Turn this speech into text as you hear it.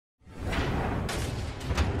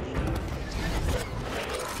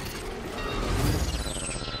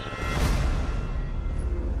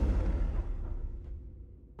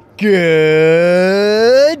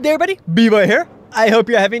Good day, everybody. B-Boy here. I hope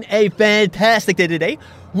you're having a fantastic day today.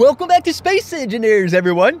 Welcome back to Space Engineers,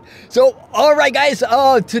 everyone. So, all right, guys.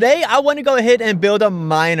 Today I want to go ahead and build a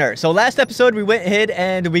miner. So last episode we went ahead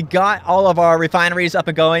and we got all of our refineries up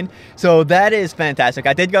and going. So that is fantastic.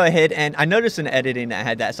 I did go ahead and I noticed in editing I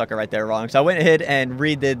had that sucker right there wrong. So I went ahead and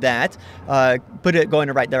redid that, put it going in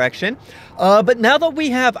the right direction. But now that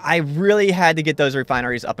we have, I really had to get those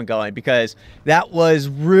refineries up and going because that was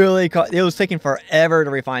really, it was taking forever to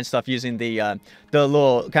refine stuff using the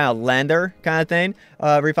little kind of lander kind of thing,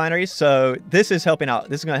 refineries. So this is helping out.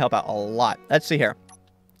 This is going to help out a lot. Let's see here.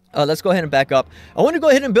 Let's go ahead and back up. I want to go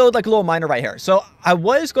ahead and build like a little miner right here. So I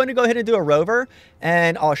was going to go ahead and do a rover,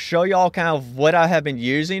 and I'll show y'all kind of what I have been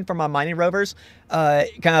using for my mining rovers, kind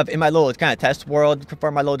of in my little kind of test world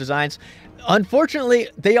for my little designs. Unfortunately,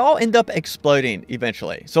 they all end up exploding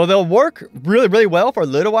eventually. So they'll work really, really well for a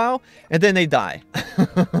little while, and then they die.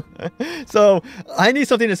 So I need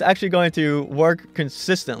something that's actually going to work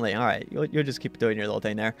consistently. All right, you'll just keep doing your little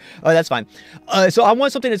thing there. Oh, that's fine. So I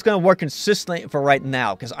want something that's going to work consistently for right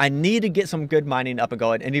now because I need to get some good mining up and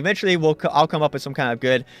going. And eventually, I'll come up with some kind of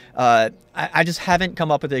good... I just haven't come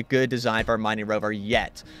up with a good design for a mining rover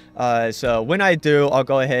yet. So when I do, I'll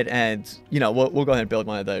go ahead and, you know, we'll go ahead and build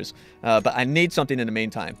one of those. But I need something in the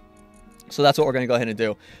meantime. So that's what we're going to go ahead and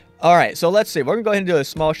do. All right, so let's see. We're going to go ahead and do a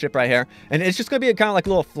small ship right here. And it's just going to be a kind of like a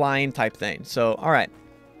little flying type thing. So, all right.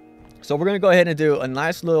 So we're going to go ahead and do a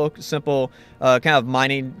nice little simple kind of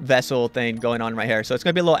mining vessel thing going on right here. So it's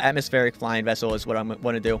going to be a little atmospheric flying vessel is what I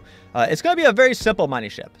want to do. It's going to be a very simple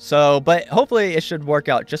mining ship. So, but hopefully it should work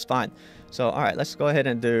out just fine. So, all right, let's go ahead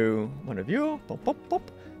and do one of you. Boop, boop, boop.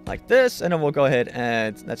 Like this, and then we'll go ahead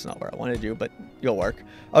and that's not what I wanted to do, but you'll work.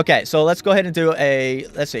 Okay, so let's go ahead and do a,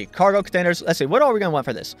 let's see, cargo containers. Let's see, what are we going to want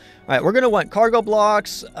for this? All right, we're going to want cargo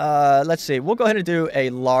blocks. Let's see, we'll go ahead and do a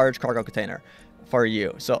large cargo container for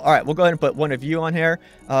you. So, all right, we'll go ahead and put one of you on here.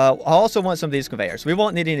 I also want some of these conveyors. We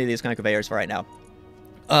won't need any of these kind of conveyors for right now.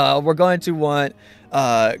 We're going to want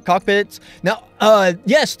cockpits. Now,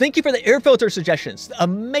 yes, thank you for the air filter suggestions.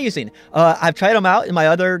 Amazing. I've tried them out in my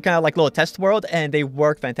other kind of like little test world, and they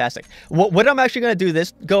work fantastic. What I'm actually going to do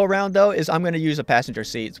this go around, though, is I'm going to use a passenger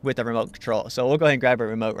seat with a remote control. So we'll go ahead and grab a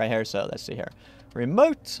remote right here. So let's see here.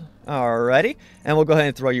 Remote. Alrighty. And we'll go ahead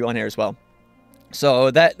and throw you on here as well. So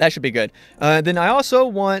that should be good. Then I also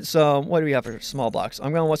want some, what do we have for small blocks?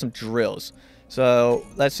 I'm going to want some drills. So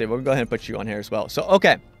let's see. We'll go ahead and put you on here as well. So,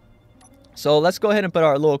 okay. So let's go ahead and put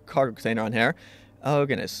our little cargo container on here. Oh,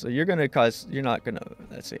 goodness. So you're going to cause... You're not going to...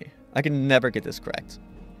 Let's see. I can never get this correct.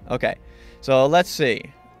 Okay. So let's see.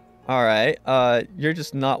 All right. You're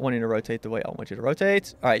just not wanting to rotate the way I want you to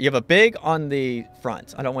rotate. All right. You have a big on the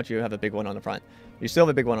front. I don't want you to have a big one on the front. You still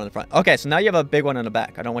have a big one on the front. Okay. So now you have a big one on the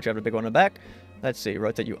back. I don't want you to have a big one on the back. Let's see.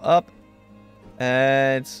 Rotate you up.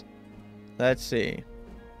 And... Let's see.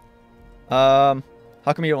 How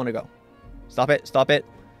come you don't want to go? Stop it. Stop it.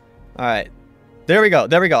 All right. There we go.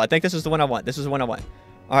 There we go. I think this is the one I want. This is the one I want.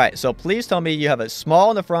 All right. So please tell me you have a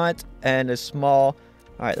small in the front and a small.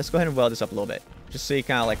 All right. Let's go ahead and weld this up a little bit. Just see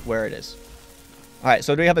kind of like where it is. All right.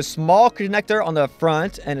 So do we have a small connector on the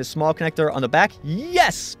front and a small connector on the back?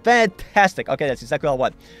 Yes. Fantastic. Okay. That's exactly what I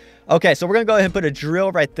want. Okay. So we're going to go ahead and put a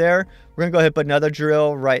drill right there. We're going to go ahead and put another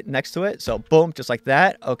drill right next to it. So boom, just like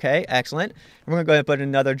that. Okay. Excellent. We're going to go ahead and put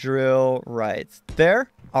another drill right there.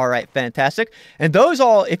 All right, fantastic. And those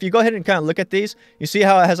all, if you go ahead and kind of look at these, you see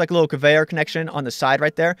how it has like a little conveyor connection on the side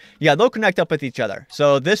right there? Yeah, they'll connect up with each other.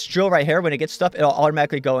 So this drill right here, when it gets stuff, it'll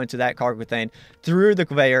automatically go into that cargo thing through the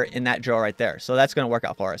conveyor in that drill right there. So that's going to work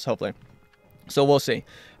out for us, hopefully. So we'll see.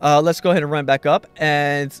 Let's go ahead and run back up.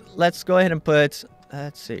 And let's go ahead and put,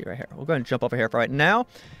 let's see, right here. We'll go ahead and jump over here for right now.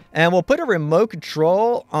 And we'll put a remote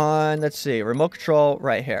control on, let's see, remote control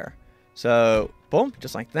right here. So... boom,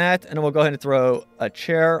 just like that. And then we'll go ahead and throw a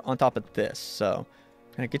chair on top of this. So,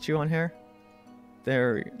 can I get you on here?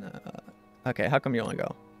 There. Okay, how come you only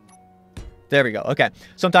go? There we go. Okay.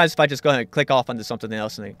 Sometimes if I just go ahead and click off onto something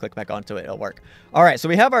else and then click back onto it, it'll work. All right, so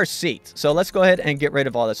we have our seat. So let's go ahead and get rid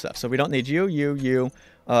of all this stuff. So we don't need you,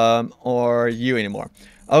 or you anymore.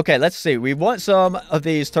 Okay, let's see. We want some of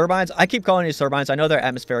these turbines. I keep calling these turbines. I know they're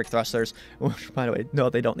atmospheric thrusters. Which, by the way, no,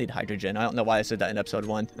 they don't need hydrogen. I don't know why I said that in episode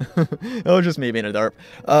 1. It was just me being a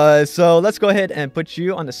derp. So let's go ahead and put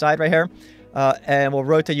you on the side right here. And we'll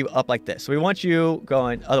rotate you up like this. So we want you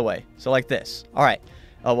going other way. So like this. All right.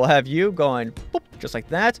 We'll have you going boop, just like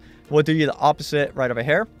that. We'll do you the opposite right over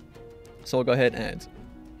here. So we'll go ahead and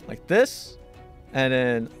like this. And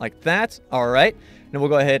then like that. All right. And we'll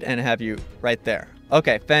go ahead and have you right there.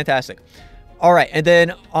 Okay, fantastic. All right, and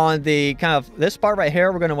then on the kind of this part right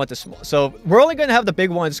here, we're going to want the small. So we're only going to have the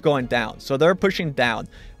big ones going down. So they're pushing down.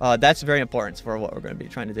 That's very important for what we're going to be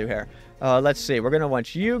trying to do here. Let's see. We're going to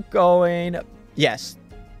want you going, yes,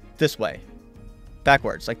 this way.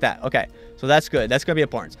 Backwards, like that. Okay, so that's good. That's going to be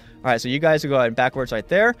important. All right, so you guys are going backwards right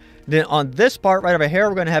there. Then on this part right over here,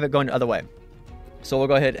 we're going to have it going the other way. So we'll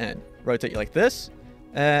go ahead and rotate you like this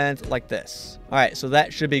and like this. All right, so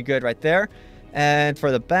that should be good right there. And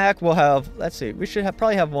for the back, we'll have, let's see, we should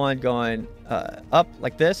probably have one going up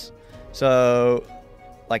like this. So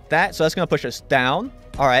like that. So that's going to push us down.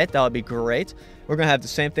 All right, that would be great. We're going to have the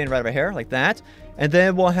same thing right over here like that. And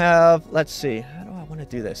then we'll have, let's see, how do I want to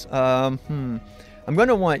do this? I'm going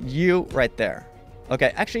to want you right there.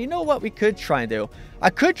 Okay, actually, you know what we could try and do?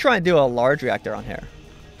 I could try and do a large reactor on here.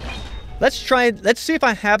 Let's see if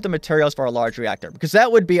I have the materials for a large reactor, because that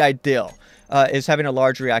would be ideal, is having a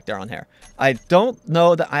large reactor on here. I don't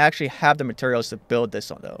know that I actually have the materials to build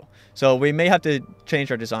this on, though. So we may have to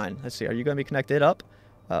change our design. Let's see, are you going to be connected up?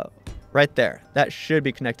 Right there. That should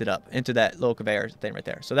be connected up into that little conveyor thing right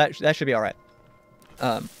there. So that should be all right.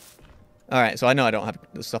 All right, so I know I don't have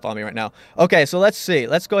this stuff on me right now. Okay, so let's see.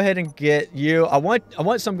 Let's go ahead and get you. I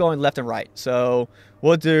want some going left and right. So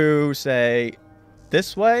we'll do, say,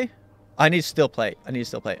 this way. I need steel plate. I need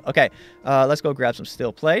steel plate. Okay, let's go grab some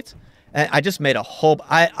steel plate. And I just made a whole...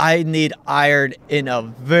 I need iron in a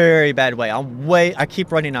very bad way. I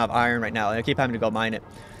keep running out of iron right now, and I keep having to go mine it.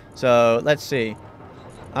 So let's see.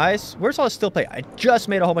 Where's all the steel plate? I just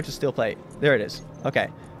made a whole bunch of steel plate. There it is. Okay.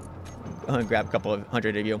 I'm going to grab a couple of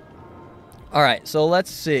hundred of you. All right, so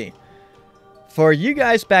let's see. For you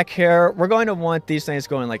guys back here, we're going to want these things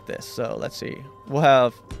going like this. So let's see. We'll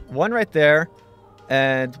have one right there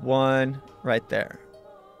and one right there.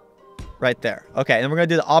 Right there. Okay, and we're going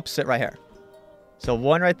to do the opposite right here. So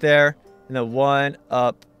one right there and then one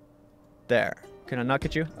up there. Can I not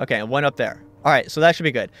get you? Okay, and one up there. All right, so that should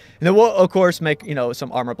be good. And then we'll, of course, make,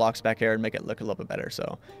 some armor blocks back here and make it look a little bit better.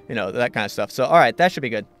 So, that kind of stuff. So, all right, that should be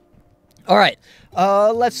good. All right,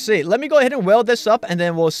 let's see. Let me go ahead and weld this up, and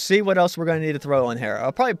then we'll see what else we're going to need to throw on here.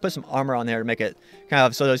 I'll probably put some armor on there to make it kind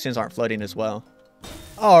of so those things aren't floating as well.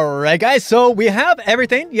 All right, guys, so we have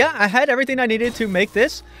everything. Yeah, I had everything I needed to make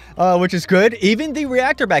this, which is good. Even the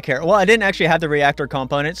reactor back here. Well, I didn't actually have the reactor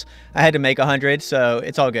components. I had to make 100, so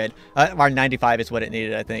it's all good. Our 95 is what it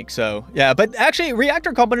needed, I think. So, yeah, but actually,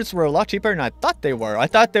 reactor components were a lot cheaper than I thought they were. I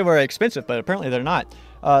thought they were expensive, but apparently they're not.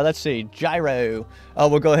 Let's see, gyro.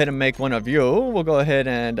 We'll go ahead and make one of you. We'll go ahead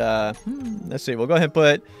and, let's see, we'll go ahead and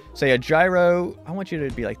put, say, a gyro. I want you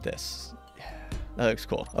to be like this. That looks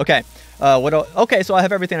cool. Okay. Okay, so I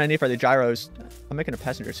have everything I need for the gyros. I'm making a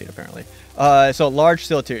passenger seat, apparently. So large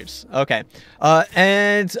steel tubes. Okay.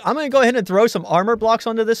 And I'm going to go ahead and throw some armor blocks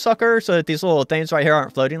onto this sucker so that these little things right here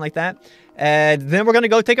aren't floating like that. And then we're going to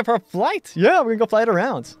go take it for a flight. Yeah, we're going to go fly it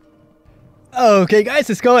around. Okay, guys,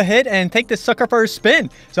 let's go ahead and take this sucker for a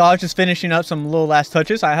spin. So I was just finishing up some little last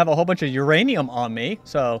touches. I have a whole bunch of uranium on me.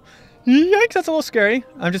 So... yikes, that's a little scary.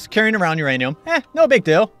 I'm just carrying around uranium. No big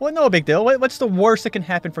deal. Well, no big deal. What's the worst that can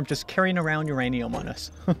happen from just carrying around uranium on us?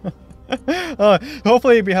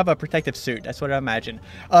 Hopefully we have a protective suit. That's what I imagine.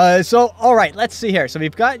 So, all right, let's see here. So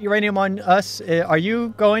we've got uranium on us. Are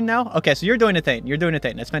you going now? Okay, so you're doing a thing. You're doing a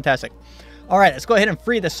thing. That's fantastic. All right, let's go ahead and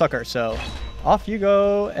free this sucker. So off you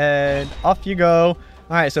go and off you go.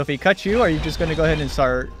 All right, so if he cuts you, are you just going to go ahead and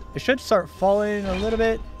start... It should start falling a little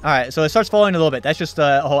bit. All right, so it starts falling a little bit. That's just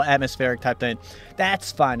a whole atmospheric type thing.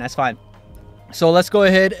 That's fine. That's fine. So let's go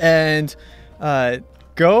ahead and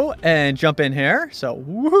go and jump in here. So,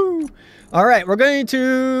 woohoo. All right, we're going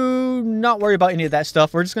to not worry about any of that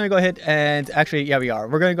stuff. We're just going to go ahead and actually, yeah, we are.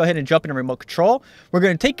 We're going to go ahead and jump into remote control. We're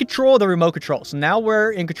going to take control of the remote control. So now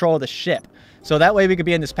we're in control of the ship. So that way we could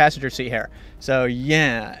be in this passenger seat here. So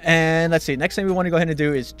yeah, and let's see. Next thing we want to go ahead and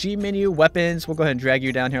do is G menu, weapons. We'll go ahead and drag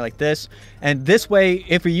you down here like this. And this way,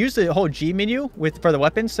 if we use the whole G menu for the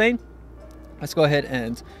weapons thing, let's go ahead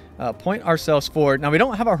and point ourselves forward. Now we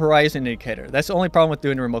don't have a horizon indicator. That's the only problem with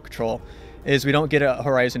doing remote control is we don't get a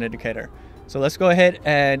horizon indicator. So let's go ahead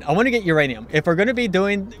and I want to get uranium. If we're going to be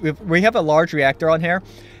doing, if we have a large reactor on here,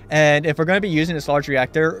 and if we're going to be using this large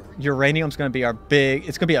reactor, uranium is going to be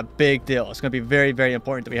it's going to be a big deal. It's going to be very, very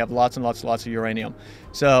important that we have lots and lots and lots of uranium.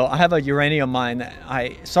 So I have a uranium mine that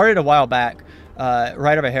I started a while back,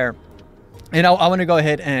 right over here. And I want to go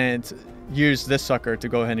ahead and use this sucker to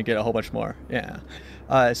go ahead and get a whole bunch more. Yeah.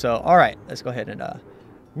 So, all right, let's go ahead and,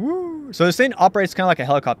 woo. So this thing operates kind of like a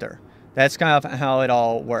helicopter. That's kind of how it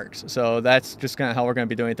all works. So that's just kind of how we're going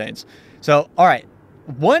to be doing things. So, all right.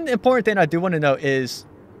 One important thing I do want to know is,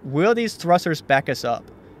 will these thrusters back us up?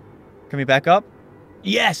 Can we back up?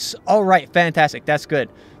 Yes. All right. Fantastic. That's good.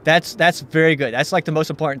 That's very good. That's like the most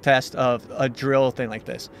important test of a drill thing like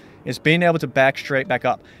this, is being able to back straight back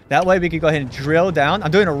up. That way we can go ahead and drill down. I'm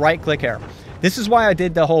doing a right click here. This is why I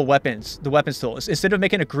did the whole weapons tool. Instead of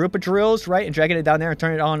making a group of drills, right, and dragging it down there and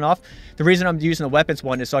turning it on and off, the reason I'm using the weapons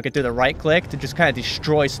one is so I could do the right click to just kind of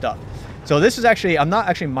destroy stuff. So this is actually, I'm not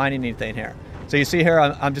actually mining anything here. So you see here,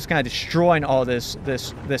 I'm just kind of destroying all this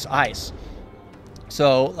ice.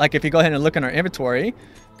 So like if you go ahead and look in our inventory,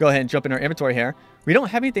 go ahead and jump in our inventory here. We don't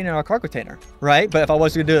have anything in our card container, right? But if I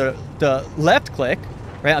was to do the left click,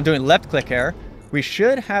 right, I'm doing left click here. We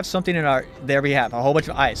should have something in our, there we have a whole bunch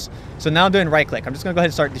of ice. So now I'm doing right click. I'm just gonna go ahead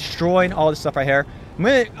and start destroying all this stuff right here.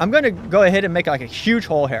 I'm gonna go ahead and make like a huge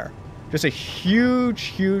hole here. Just a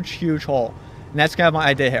huge hole. And that's kind of my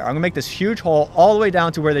idea here. I'm gonna make this huge hole all the way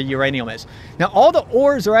down to where the uranium is. Now all the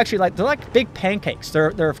ores are actually like, they're like big pancakes.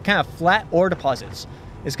 They're kind of flat ore deposits.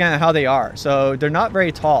 Is kind of how they are. So they're not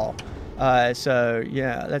very tall. So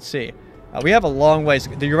yeah, let's see. We have a long ways.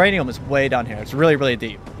 The uranium is way down here. It's really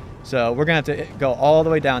deep. So we're gonna have to go all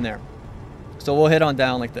the way down there. So we'll head on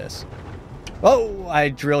down like this. Oh, I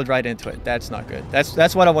drilled right into it. That's not good.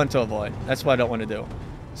 That's what I want to avoid. That's what I don't want to do.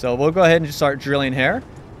 So we'll go ahead and just start drilling here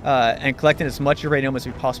and collecting as much uranium as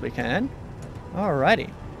we possibly can.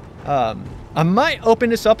 Alrighty. I might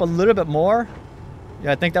open this up a little bit more.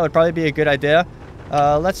 Yeah, I think that would probably be a good idea.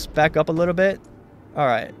 Let's back up a little bit. All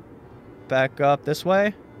right, back up this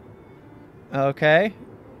way. Okay,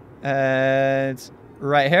 and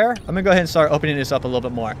right here. I'm gonna go ahead and start opening this up a little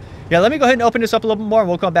bit more. Yeah, let me go ahead and open this up a little bit more, and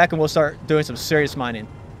we'll come back and we'll start doing some serious mining.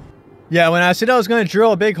 Yeah, when I said I was gonna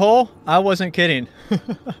drill a big hole, I wasn't kidding.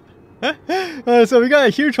 So we got a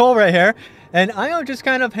huge hole right here, and I am just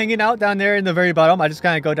kind of hanging out down there in the very bottom. I just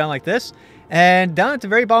kind of go down like this, and down at the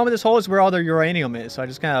very bottom of this hole is where all the uranium is. So I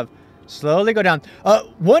just kind of slowly go down.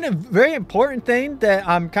 One very important thing that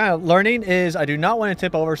I'm kind of learning is I do not want to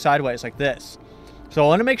tip over sideways like this. So I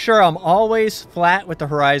want to make sure I'm always flat with the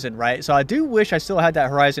horizon, right? So I do wish I still had that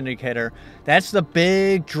horizon indicator. That's the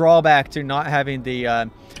big drawback to not having the,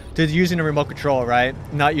 to using a remote control, right?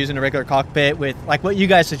 Not using a regular cockpit with, like what you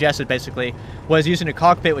guys suggested basically, was using a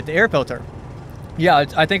cockpit with the air filter. Yeah,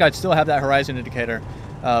 I think I'd still have that horizon indicator.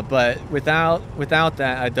 But without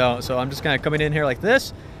that, I don't. So I'm just kind of coming in here like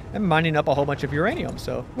this and mining up a whole bunch of uranium.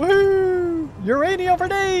 So, woohoo! Uranium for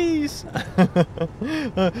days!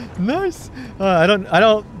 Nice! I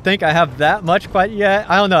don't think I have that much quite yet.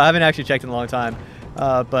 I don't know. I haven't actually checked in a long time.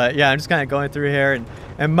 But yeah, I'm just kind of going through here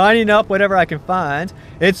and mining up whatever I can find.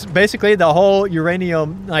 It's basically the whole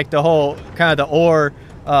uranium, like the whole kind of the ore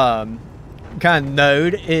kind of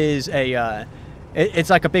node is a... It's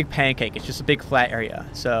like a big pancake. It's just a big flat area.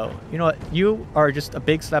 So, you know what? You are just a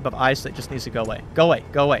big slab of ice that just needs to go away. Go away.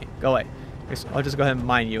 Go away. Go away. I'll just go ahead and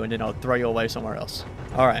mine you, and then I'll throw you away somewhere else.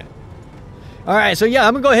 All right. All right. So, yeah,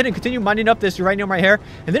 I'm going to go ahead and continue mining up this uranium right here.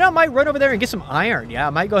 And then I might run over there and get some iron. Yeah, I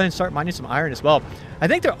might go ahead and start mining some iron as well. I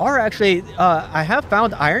think there are actually... I have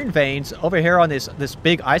found iron veins over here on this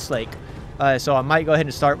big ice lake. So I might go ahead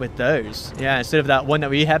and start with those. Yeah, instead of that one that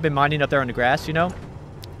we have been mining up there on the grass, you know?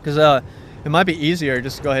 Because... it might be easier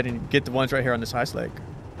just to go ahead and get the ones right here on this ice lake.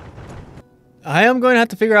 I am going to have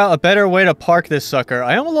to figure out a better way to park this sucker.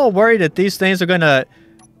 I am a little worried that these things are going to...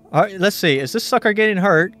 All right, let's see. Is this sucker getting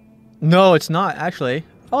hurt? No, it's not, actually.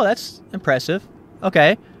 Oh, that's impressive.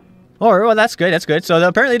 Okay. Oh, well, that's good. That's good. So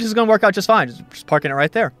apparently this is going to work out just fine. Just parking it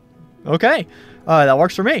right there. Okay. That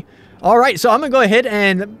works for me. All right, so I'm going to go ahead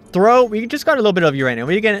and throw... We just got a little bit of uranium.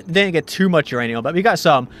 We didn't get too much uranium, but we got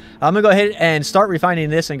some. I'm going to go ahead and start refining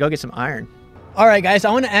this and go get some iron. All right, guys, I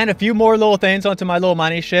want to add a few more little things onto my little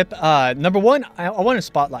mining ship. Number one, I want a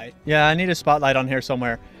spotlight. Yeah, I need a spotlight on here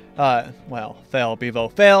somewhere. Well, fail, Bevo.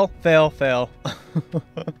 Fail. I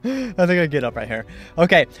think I get up right here.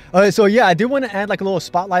 Okay, so yeah, I do want to add like a little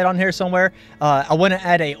spotlight on here somewhere. I want to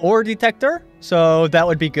add a ore detector, so that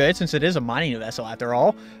would be good since it is a mining vessel after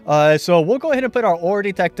all. So we'll go ahead and put our ore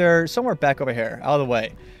detector somewhere back over here, out of the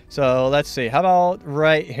way. So let's see, how about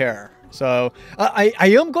right here? So I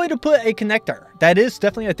am going to put a connector. That is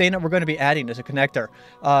definitely a thing that we're going to be adding as a connector.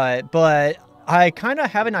 But I kind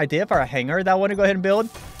of have an idea for a hangar that I want to go ahead and build.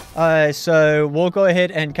 So we'll go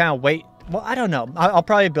ahead and kind of wait. Well, I don't know. I'll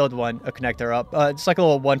probably build a connector up. It's like a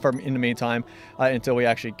little one for in the meantime until we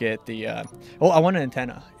actually get the... Oh, I want an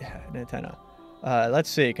antenna. Yeah, an antenna. Let's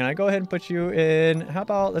see. Can I go ahead and put you in... How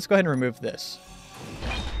about... Let's go ahead and remove this.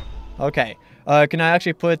 Okay. Can I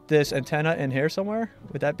actually put this antenna in here somewhere?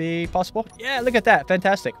 Would that be possible? Yeah, look at that.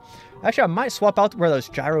 Fantastic. Actually, I might swap out where those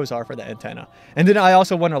gyros are for the antenna. And then I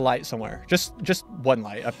also want a light somewhere. Just one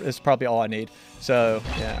light is probably all I need. So,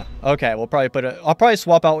 yeah. Okay, we'll probably I'll probably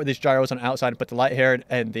swap out with these gyros on the outside and put the light here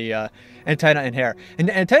and the antenna in here. And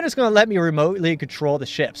the antenna is going to let me remotely control the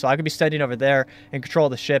ship. So I could be standing over there and control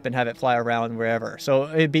the ship and have it fly around wherever. So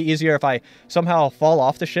it'd be easier if I somehow fall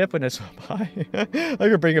off the ship when it's high. I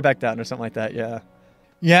could bring it back down or something like that, yeah.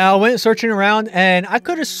 Yeah, I went searching around, and I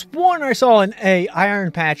could have sworn I saw a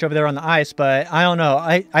iron patch over there on the ice, but I don't know.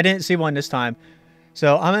 I didn't see one this time.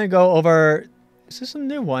 So I'm going to go over... Is this a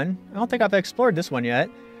new one? I don't think I've explored this one yet.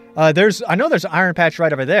 I know there's an iron patch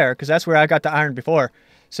right over there, because that's where I got the iron before.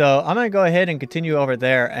 So I'm going to go ahead and continue over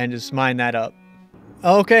there and just mine that up.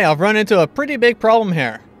 Okay, I've run into a pretty big problem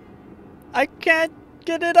here. I can't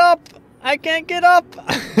get it up. I can't get up.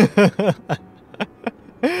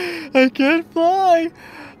 I can't fly.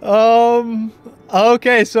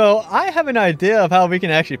 Okay, so I have an idea of how we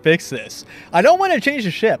can actually fix this. I don't want to change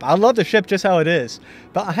the ship. I love the ship just how it is.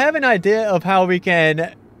 But I have an idea of how we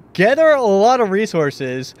can gather a lot of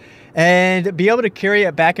resources and be able to carry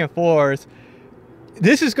it back and forth.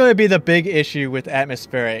 This is going to be the big issue with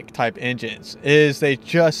atmospheric type engines, is they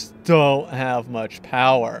just don't have much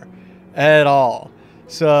power at all.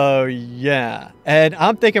 So, yeah. And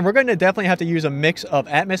I'm thinking we're going to definitely have to use a mix of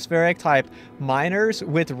atmospheric type miners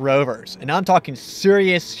with rovers. And I'm talking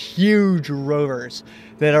serious, huge rovers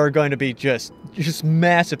that are going to be just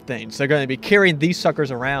massive things. They're going to be carrying these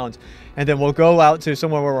suckers around. And then we'll go out to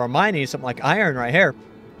somewhere where we're mining something like iron right here.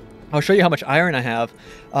 I'll show you how much iron I have.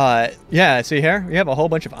 Yeah, see here? We have a whole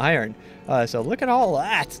bunch of iron. So look at all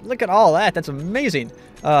that. Look at all that. That's amazing.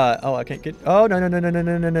 Oh, I can't get... Oh, no.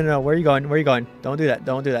 Where are you going? Where are you going? Don't do that.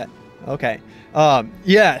 Don't do that. Okay.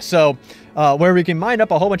 Yeah, so where we can mine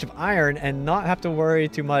up a whole bunch of iron and not have to worry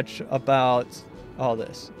too much about all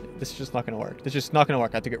this. This is just not going to work. This is just not going to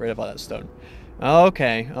work. I have to get rid of all that stone.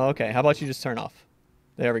 Okay. Okay. How about you just turn off?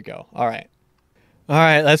 There we go. All right. All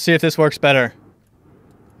right. Let's see if this works better.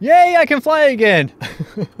 Yay, I can fly again.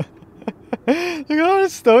 Look at all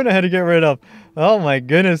this stone I had to get rid of. Oh my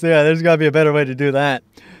goodness, yeah, there's got to be a better way to do that.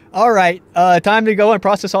 All right, time to go and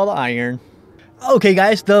process all the iron. Okay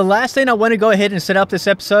guys, the last thing I want to go ahead and set up this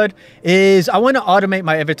episode is I want to automate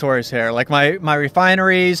my inventories here, like my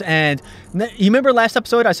refineries. And you remember last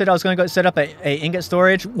episode I said I was going to go set up a ingot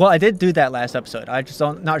storage? Well, I did do that last episode. I just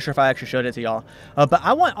not sure if I actually showed it to y'all. But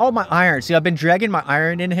I want all my iron. See, I've been dragging my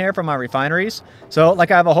iron in here from my refineries. So like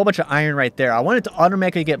I have a whole bunch of iron right there. I want it to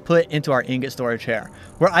automatically get put into our ingot storage here,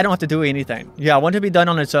 where I don't have to do anything. Yeah, I want it to be done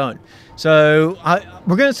on its own. So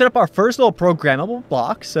we're going to set up our first little programmable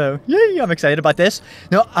block. So yay, I'm excited about this.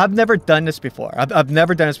 No, I've never done this before. I've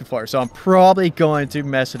never done this before. So I'm probably going to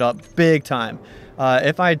mess it up big time.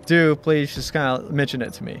 If I do, please just kind of mention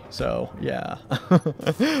it to me. So yeah.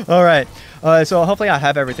 All right. So hopefully I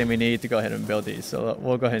have everything we need to go ahead and build these. So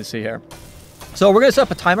we'll go ahead and see here. So we're going to set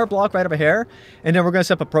up a timer block right over here, and then we're going to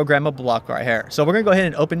set up a programmable block right here. So we're going to go ahead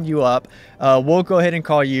and open you up. We'll go ahead and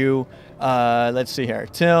call you, let's see here,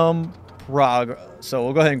 Tim Prog. So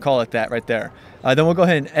we'll go ahead and call it that right there. Then we'll go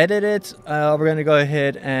ahead and edit it. We're going to go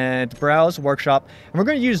ahead and browse workshop, and we're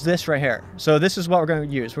going to use this right here. So this is what we're going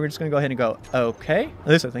to use. We're just going to go ahead and go, okay. At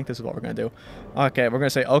least I think this is what we're going to do. Okay, we're going to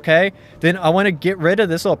say, okay. Then I want to get rid of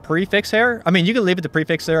this little prefix here. I mean, you can leave it the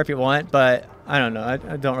prefix there if you want, but I don't know. I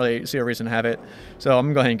don't really see a reason to have it. So I'm going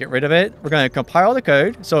to go ahead and get rid of it. We're going to compile the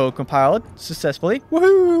code. So compiled successfully.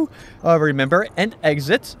 Woohoo! Remember and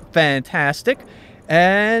exit. Fantastic.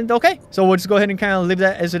 And okay, so we'll just go ahead and kind of leave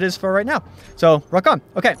that as it is for right now. So rock on.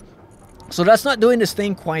 Okay, so that's not doing this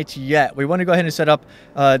thing quite yet. We want to go ahead and set up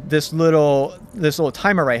this little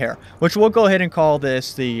timer right here, which we'll go ahead and call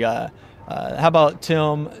this the how about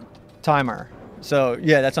Tim timer. So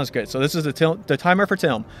yeah, that sounds good. So this is the timer for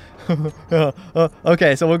Tim.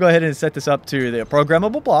 Okay, so we'll go ahead and set this up to the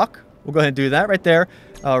programmable block. We'll go ahead and do that right there.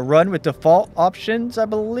 Run with default options, I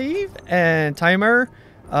believe, and timer.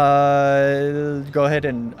 Go ahead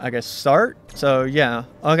and I guess start. So yeah,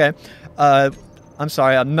 okay. I'm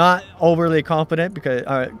sorry, I'm not overly confident because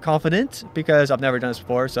I've never done this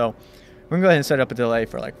before. So we're gonna go ahead and set up a delay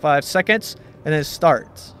for like 5 seconds and then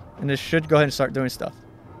start. And this should go ahead and start doing stuff.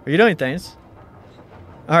 Are you doing things?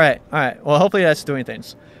 All right. Well, hopefully that's doing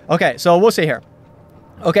things. Okay, so we'll see here.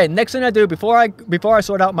 Okay, next thing I do before I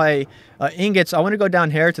sort out my ingots, I want to go down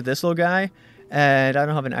here to this little guy. And I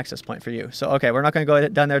don't have an access point for you. So, okay, we're not going to go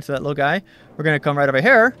down there to that little guy. We're going to come right over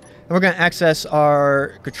here. And we're going to access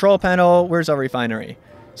our control panel. Where's our refinery?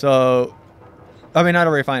 So, I mean, not a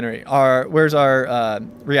refinery. Where's our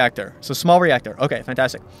reactor? So, small reactor. Okay,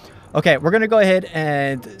 fantastic. Okay, we're going to go ahead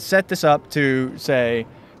and set this up to, say,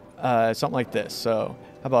 something like this. So,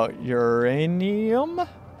 How about uranium?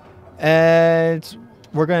 And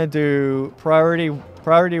we're going to do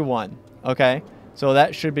priority 1. Okay. So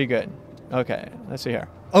that should be good. Okay. Let's see here.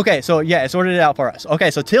 Okay. So yeah, it sorted it out for us.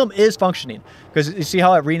 Okay. So Tilm is functioning because you see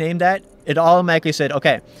how it renamed that? It automatically said,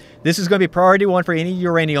 okay, this is going to be priority 1 for any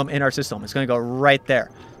uranium in our system. It's going to go right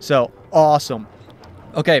there. So awesome.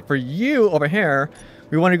 Okay. For you over here,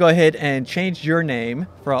 we want to go ahead and change your name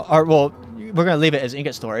from, or well, we're going to leave it as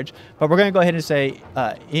ingot storage, but we're going to go ahead and say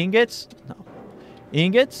ingots. No.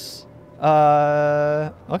 Ingots.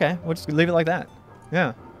 Okay, we'll just leave it like that.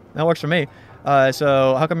 Yeah, that works for me.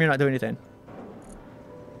 So how come you're not doing anything?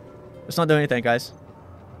 It's not doing anything, guys.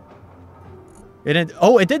 It didn't.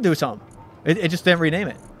 Oh, it did do something. It just didn't rename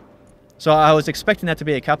it. So I was expecting that to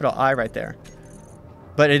be a capital I right there,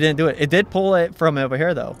 but it didn't do it. It did pull it from over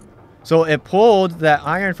here though. So it pulled that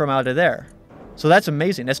iron from out of there. So that's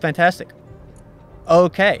amazing. That's fantastic.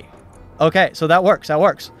 Okay. Okay, so that works. That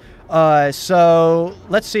works. So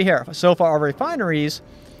let's see here. So for our refineries,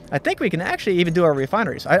 I think we can actually even do our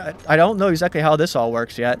refineries. I don't know exactly how this all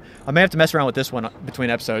works yet. I may have to mess around with this one between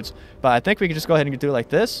episodes, but I think we can just go ahead and do it like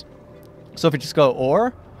this. So if we just go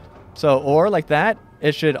ore, so ore like that,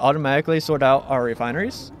 it should automatically sort out our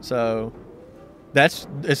refineries. So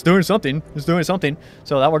it's doing something. It's doing something.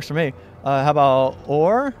 So that works for me. How about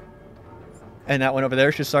ore? And that one over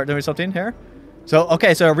there should start doing something here. So,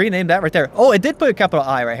 okay, so I renamed that right there. Oh, it did put a capital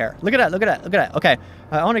I right here. Look at that, look at that, look at that. Okay,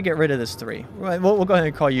 I want to get rid of this 3. We'll go ahead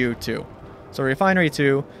and call you 2. So refinery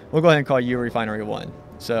 2, we'll go ahead and call you refinery 1.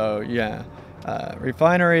 So, yeah,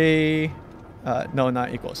 refinery, no,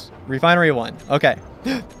 not equals. Refinery 1, okay.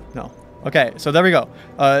 No, okay, so there we go.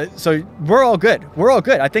 So we're all good. We're all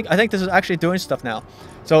good. I think this is actually doing stuff now.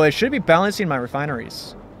 So it should be balancing my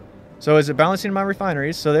refineries. So is it balancing my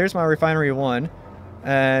refineries? So there's my refinery 1.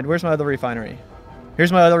 And where's my other refinery?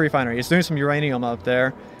 Here's my other refinery. It's doing some uranium up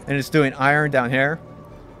there, and it's doing iron down here.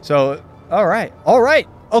 So, all right. All right.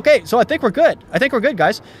 Okay, so I think we're good. I think we're good,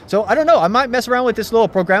 guys. So, I don't know. I might mess around with this little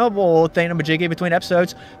programmable thingamajiggy between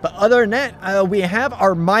episodes. But other than that, we have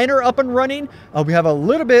our miner up and running. We have a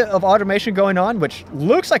little bit of automation going on, which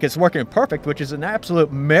looks like it's working perfect, which is an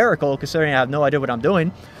absolute miracle considering I have no idea what I'm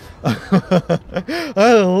doing.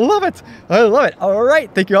 I love it. I love it. All right.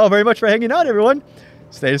 Thank you all very much for hanging out, everyone.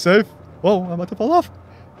 Stay safe. Whoa, I'm about to fall off.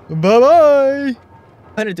 Bye-bye.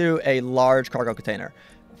 I'm going to do a large cargo container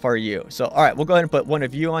for you. So, all right, we'll go ahead and put one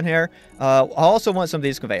of you on here. I also want some of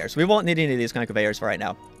these conveyors. We won't need any of these kind of conveyors for right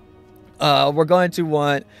now. We're going to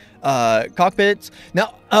want cockpits.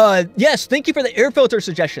 Now, yes, thank you for the air filter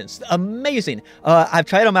suggestions. Amazing. I've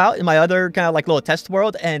tried them out in my other kind of like little test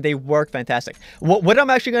world, and they work fantastic. What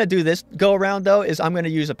I'm actually going to do this go around, though, is I'm going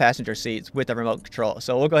to use a passenger seats with a remote control.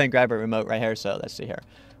 So we'll go ahead and grab a remote right here. So let's see here.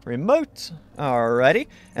 Remote. Alrighty.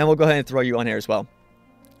 And we'll go ahead and throw you on here as well.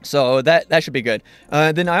 So that should be good.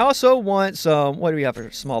 Then I also want some, what do we have for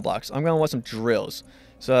small blocks? I'm going to want some drills.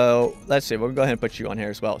 So let's see. We'll go ahead and put you on here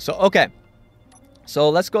as well. So, okay. So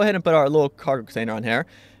let's go ahead and put our little cargo container on here.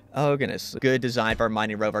 Oh, goodness. Good design for a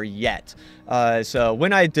mining rover yet. So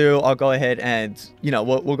when I do, I'll go ahead and, you know,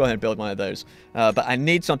 we'll go ahead and build one of those. But I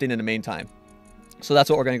need something in the meantime. So that's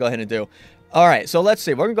what we're going to go ahead and do. All right. So let's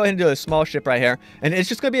see. We're going to go ahead and do a small ship right here. And it's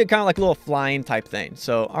just going to be a kind of like a little flying type thing.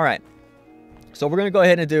 So, all right. So we're going to go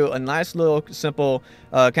ahead and do a nice little simple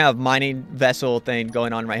kind of mining vessel thing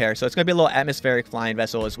going on right here. So it's going to be a little atmospheric flying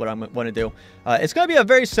vessel is what I'm going to do. It's going to be a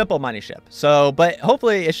very simple mining ship. So, but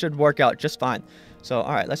hopefully it should work out just fine. So,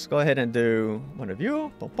 all right, let's go ahead and do one of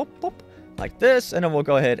you. Boop, boop, boop, like this. And then we'll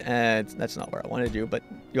go ahead and that's not where I wanted to do, but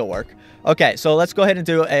you'll work. Okay, so let's go ahead and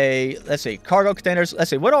do a, let's see, cargo containers. Let's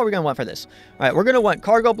see, what are we going to want for this? All right, we're going to want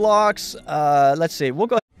cargo blocks. Let's see, we'll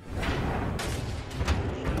go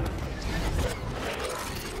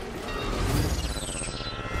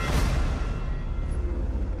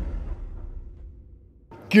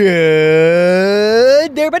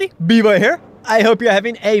Good day, everybody. Bevo here. I hope you're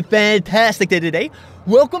having a fantastic day today.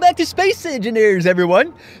 Welcome back to Space Engineers,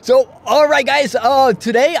 everyone. So, all right, guys.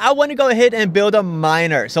 Today I want to go ahead and build a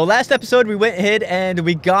miner. So last episode we went ahead and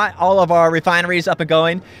we got all of our refineries up and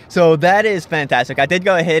going. So that is fantastic. I did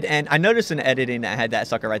go ahead and I noticed in editing that I had that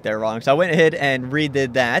sucker right there wrong. So I went ahead and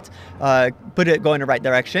redid that, put it going in the right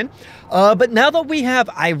direction. But now that we have,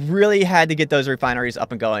 I really had to get those refineries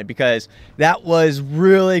up and going because that was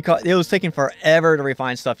really, it was taking forever to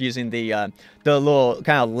refine stuff using the little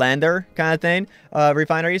kind of lander kind of thing,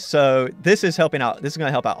 refineries. So this is helping out. This is going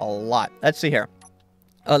to help out a lot. Let's see here.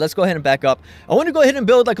 Let's go ahead and back up. I want to go ahead and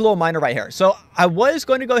build like a little miner right here. So I was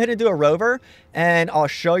going to go ahead and do a rover, and I'll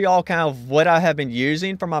show y'all kind of what I have been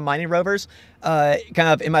using for my mining rovers, kind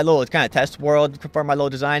of in my little kind of test world for my little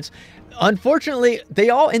designs. Unfortunately, they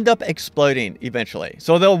all end up exploding eventually.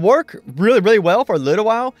 So they'll work really, really well for a little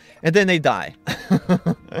while, and then they die.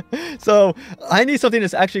 So I need something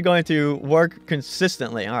that's actually going to work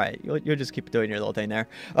consistently. All right, you'll just keep doing your little thing there.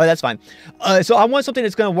 Oh, that's fine. So I want something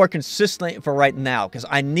that's going to work consistently for right now, because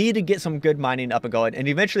I need to get some good mining up and going, and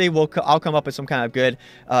eventually I'll come up with some kind of good.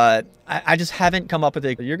 I just haven't come up with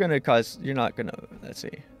it. You're not gonna. Let's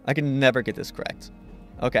see. I can never get this correct.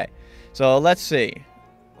 Okay, so let's see.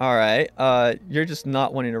 All right, you're just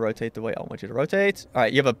not wanting to rotate the way I want you to rotate. All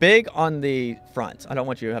right, you have a big on the front. I don't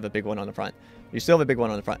want you to have a big one on the front. You still have a big one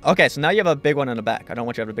on the front. Okay, so now you have a big one on the back. I don't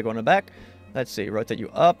want you to have a big one on the back. Let's see, rotate you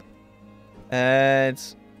up. And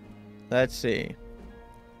let's see.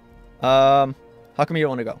 How come you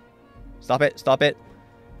don't want to go? Stop it, stop it.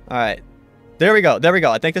 All right, there we go, there we go.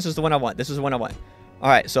 I think this is the one I want. This is the one I want. All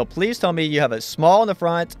right, so please tell me you have a small on the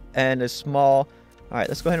front and a small. All right,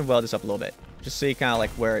 let's go ahead and weld this up a little bit. Just see kind of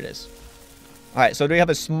like where it is. All right, so do we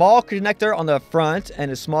have a small connector on the front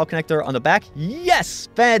and a small connector on the back? Yes,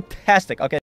 fantastic. Okay.